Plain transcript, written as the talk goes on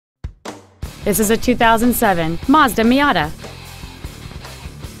This is a 2007 Mazda Miata.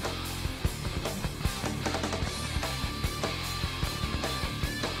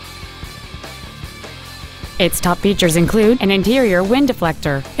 Its top features include an interior wind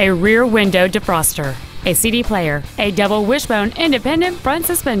deflector, a rear window defroster, a CD player, a double wishbone independent front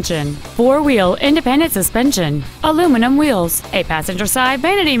suspension, four-wheel independent suspension, aluminum wheels, a passenger side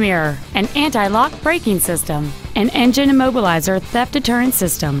vanity mirror, an anti-lock braking system, an engine immobilizer theft deterrent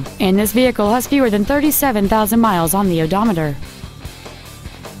system, and this vehicle has fewer than 37,000 miles on the odometer.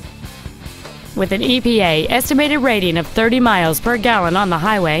 With an EPA estimated rating of 30 miles per gallon on the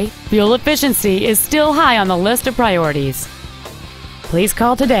highway, fuel efficiency is still high on the list of priorities. Please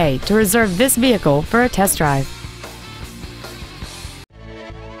call today to reserve this vehicle for a test drive.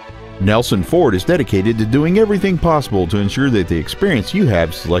 Nelson Ford is dedicated to doing everything possible to ensure that the experience you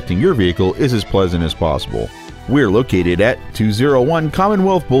have selecting your vehicle is as pleasant as possible. We're located at 201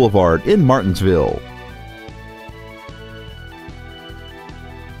 Commonwealth Boulevard in Martinsville.